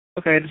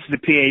Okay, this is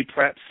the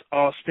PREPS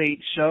All-State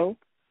Show.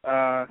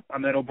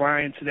 I'm Ed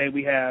O'Brien. Today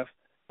we have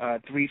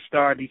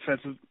three-star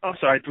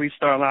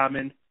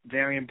lineman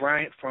Darian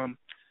Bryant from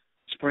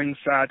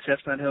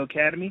Springside-Chesnut Hill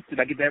Academy. Did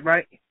I get that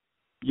right?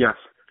 Yes.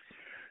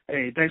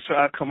 Hey, thanks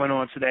for coming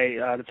on today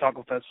to talk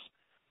with us.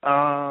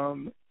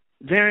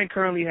 Darian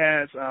currently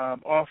has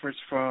offers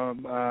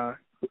from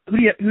who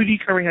do you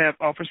currently have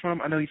offers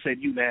from? I know you said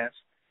UMass.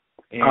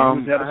 And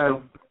who's the other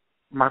school?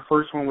 My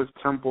first one was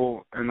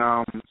Temple, and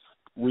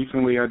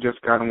recently I just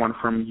got one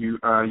from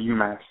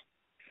UMass.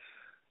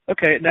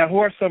 Okay, now who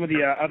are some of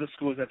the other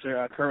schools that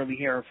you're currently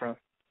hearing from?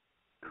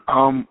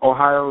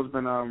 Ohio's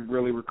been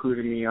really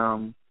recruiting me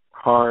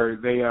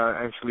hard. They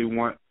actually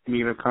want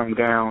me to come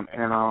down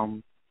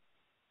and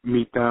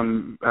meet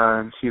them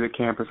and see the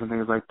campus and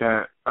things like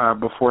that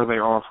before they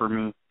offer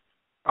me.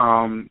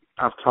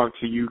 I've talked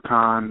to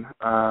UConn,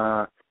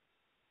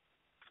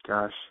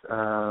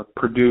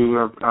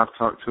 Purdue I've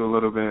talked to a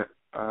little bit,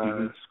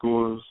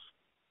 schools,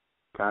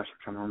 I'm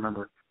trying to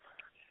remember.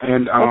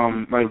 And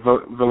like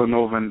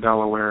Villanova in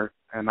Delaware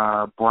and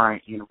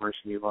Bryant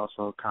University have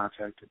also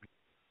contacted me.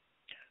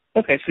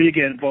 Okay, so you're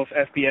getting both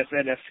FBS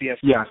and FCS.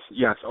 Yes.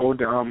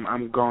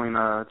 I'm going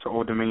to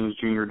Old Dominion's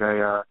Junior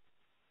Day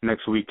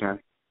next weekend.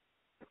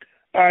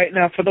 All right,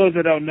 now for those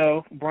that don't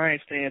know,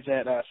 Bryant stands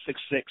at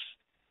 6'6",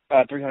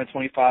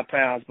 325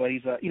 pounds, but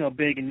he's a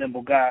big and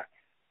nimble guy.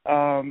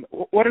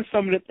 What are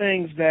some of the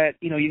things that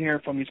you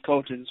hear from these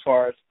coaches as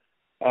far as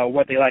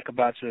what they like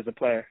about you as a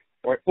player,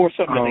 or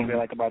some of the things they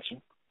like about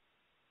you?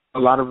 A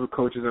lot of the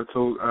coaches have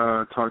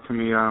talked to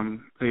me.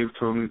 They've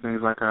told me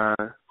things like,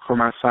 for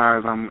my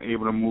size, I'm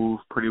able to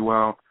move pretty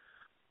well.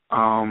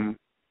 I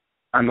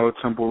know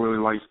Temple really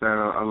likes that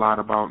a lot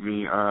about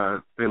me.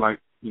 They like,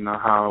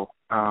 how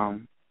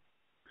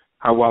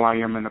well I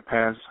am in the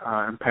pass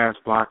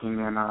blocking,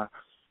 and a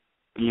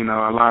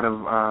lot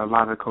of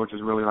the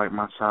coaches really like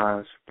my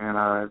size and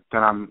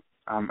that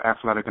I'm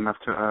athletic enough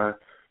to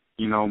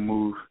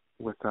move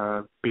with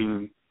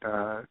being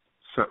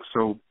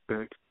so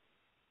big.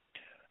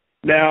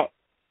 Now,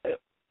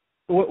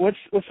 what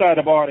side of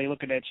the ball are they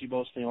looking at you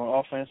mostly,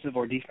 on offensive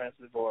or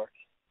defensive, or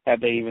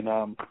have they even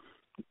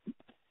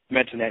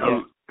mentioned that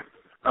yet?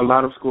 A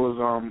lot of schools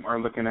are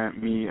looking at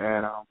me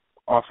at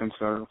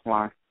offensive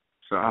line.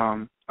 So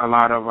a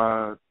lot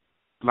of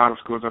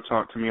schools have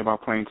talked to me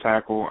about playing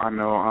tackle. I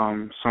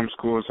know some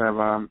schools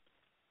have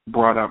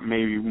brought up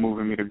maybe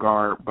moving me to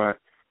guard, but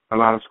a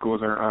lot of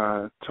schools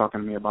are talking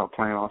to me about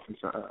playing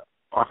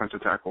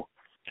offensive tackle.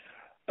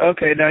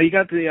 Okay, now you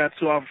got the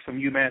two offers from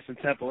UMass and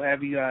Temple.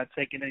 Have you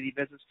taken any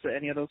visits to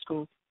any of those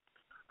schools?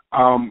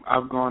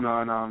 I've gone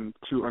on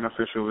 2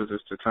 unofficial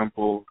visits to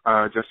Temple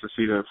just to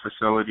see the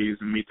facilities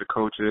and meet the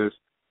coaches,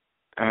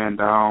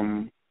 and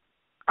I'm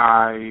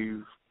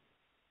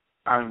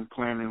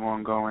planning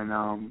on going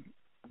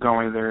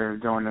there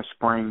during the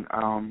spring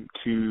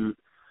to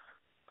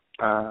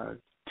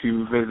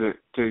visit,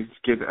 to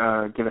get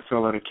a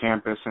feel of the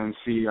campus and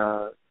see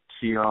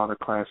all the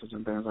classes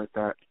and things like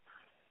that.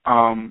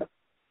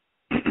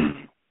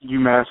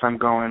 UMass, I'm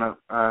going up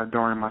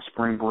during my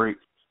spring break,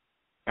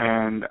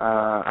 and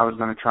I was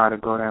going to try to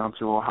go down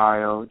to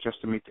Ohio just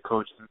to meet the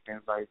coaches and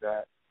things like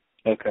that.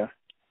 Okay.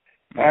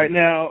 All right,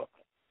 now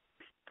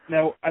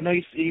I know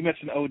you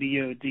mentioned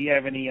ODU. Do you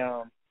have any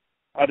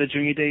other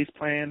junior days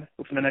planned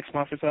within the next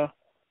month or so?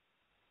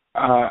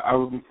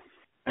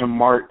 In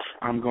March,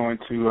 I'm going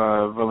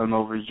to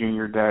Villanova's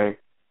Junior Day.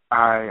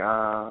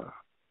 I'm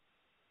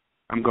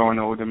going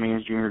to Old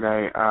Dominion's Junior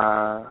Day.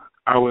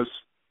 I was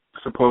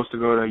supposed to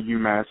go to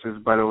UMass's,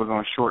 but it was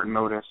on short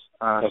notice,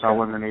 so I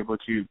wasn't able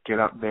to get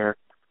up there.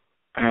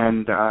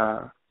 And,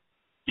 those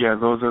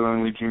are the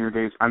only junior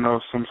days. I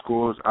know some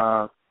schools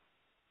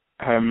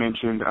have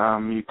mentioned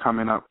me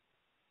coming up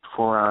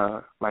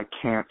for, like,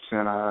 camps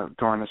and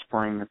during the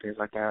spring and things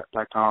like that,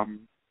 like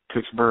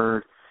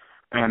Pittsburgh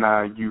and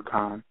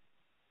UConn.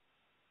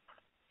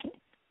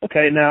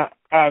 Okay, now,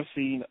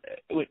 obviously,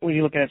 when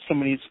you're looking at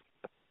some of these,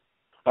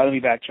 let me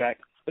backtrack.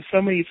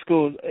 Some of these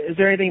schools, is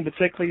there anything in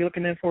particular you're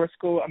looking in for a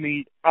school? I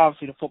mean,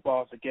 obviously the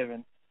football is a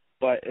given,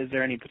 but is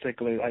there any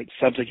particular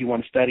subject you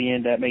want to study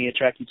in that may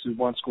attract you to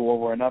one school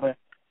over another?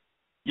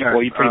 Yeah,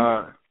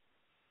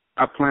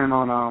 I plan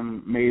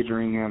on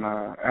majoring in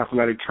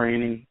athletic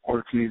training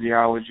or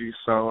kinesiology,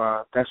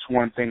 so that's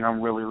one thing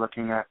I'm really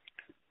looking at,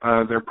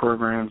 their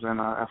programs in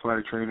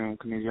athletic training and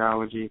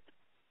kinesiology.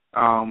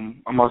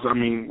 I'm also,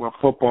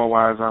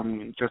 football-wise,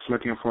 I'm just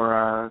looking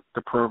for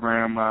the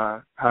program,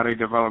 how they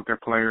develop their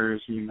players,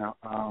 with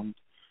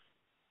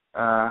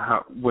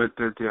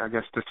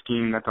the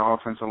scheme that the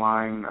offensive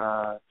line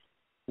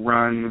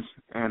runs,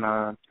 and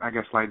I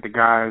guess like the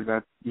guys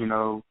that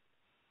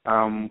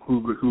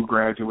who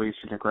graduates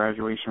and the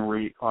graduation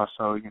rate.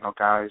 Also,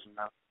 guys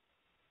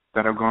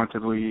that are going to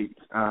the league.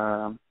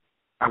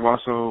 I've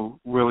also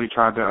really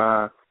tried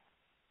to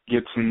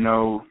get to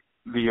know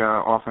the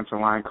offensive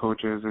line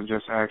coaches and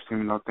just ask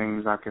them,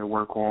 things I could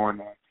work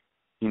on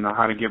and,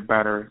 how to get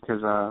better,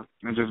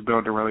 and just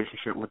build a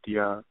relationship with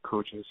the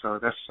coaches. So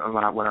that's a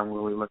lot what I'm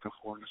really looking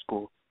for in the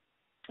school.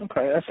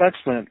 Okay, that's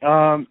excellent.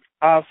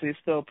 Obviously, it's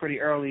still pretty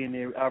early in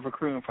the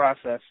recruiting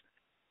process,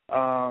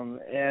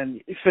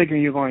 and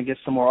figuring you're going to get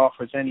some more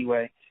offers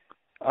anyway.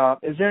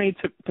 Is there any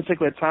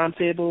particular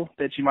timetable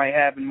that you might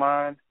have in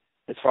mind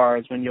as far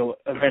as when you'll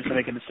eventually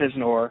make a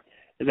decision, or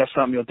is that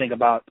something you'll think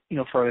about,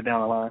 further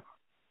down the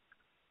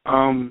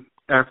line?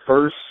 At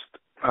first,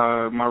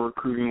 my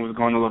recruiting was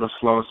going a little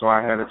slow, so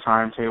I had a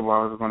timetable.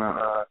 I was going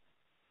to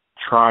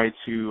try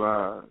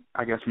to,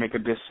 I guess, make a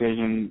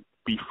decision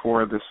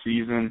before the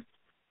season,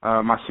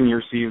 my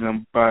senior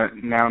season. But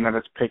now that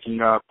it's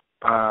picking up,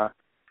 I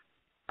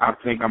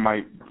think I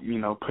might,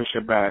 push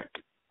it back.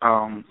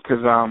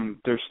 Because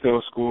there's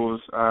still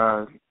schools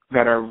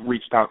that have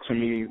reached out to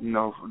me,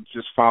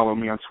 just follow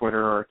me on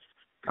Twitter, or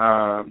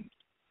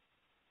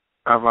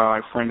have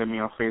like friended me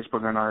on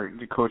Facebook and are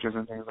the coaches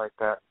and things like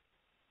that.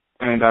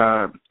 And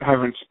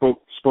haven't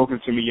spoken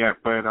to me yet,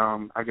 but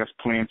I guess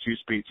plan to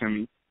speak to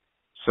me.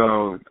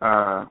 So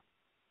I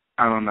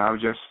don't know.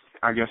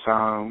 I guess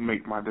I'll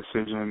make my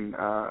decision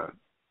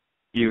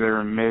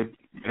either in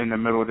the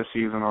middle of the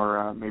season,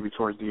 or maybe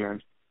towards the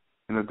end,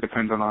 and it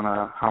depends on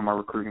how my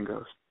recruiting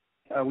goes.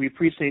 We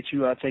appreciate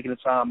you taking the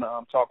time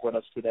to talk with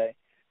us today,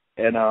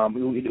 and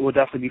we'll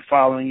definitely be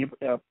following your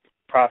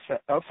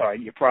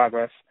your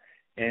progress.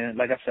 And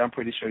like I said, I'm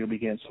pretty sure you'll be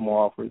getting some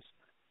more offers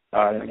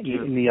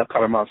in the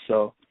upcoming months.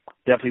 So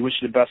definitely wish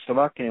you the best of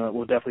luck, and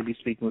we'll definitely be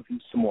speaking with you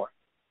some more.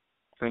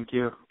 Thank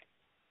you.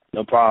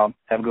 No problem.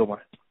 Have a good one.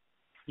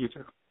 You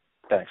too.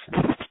 Thanks.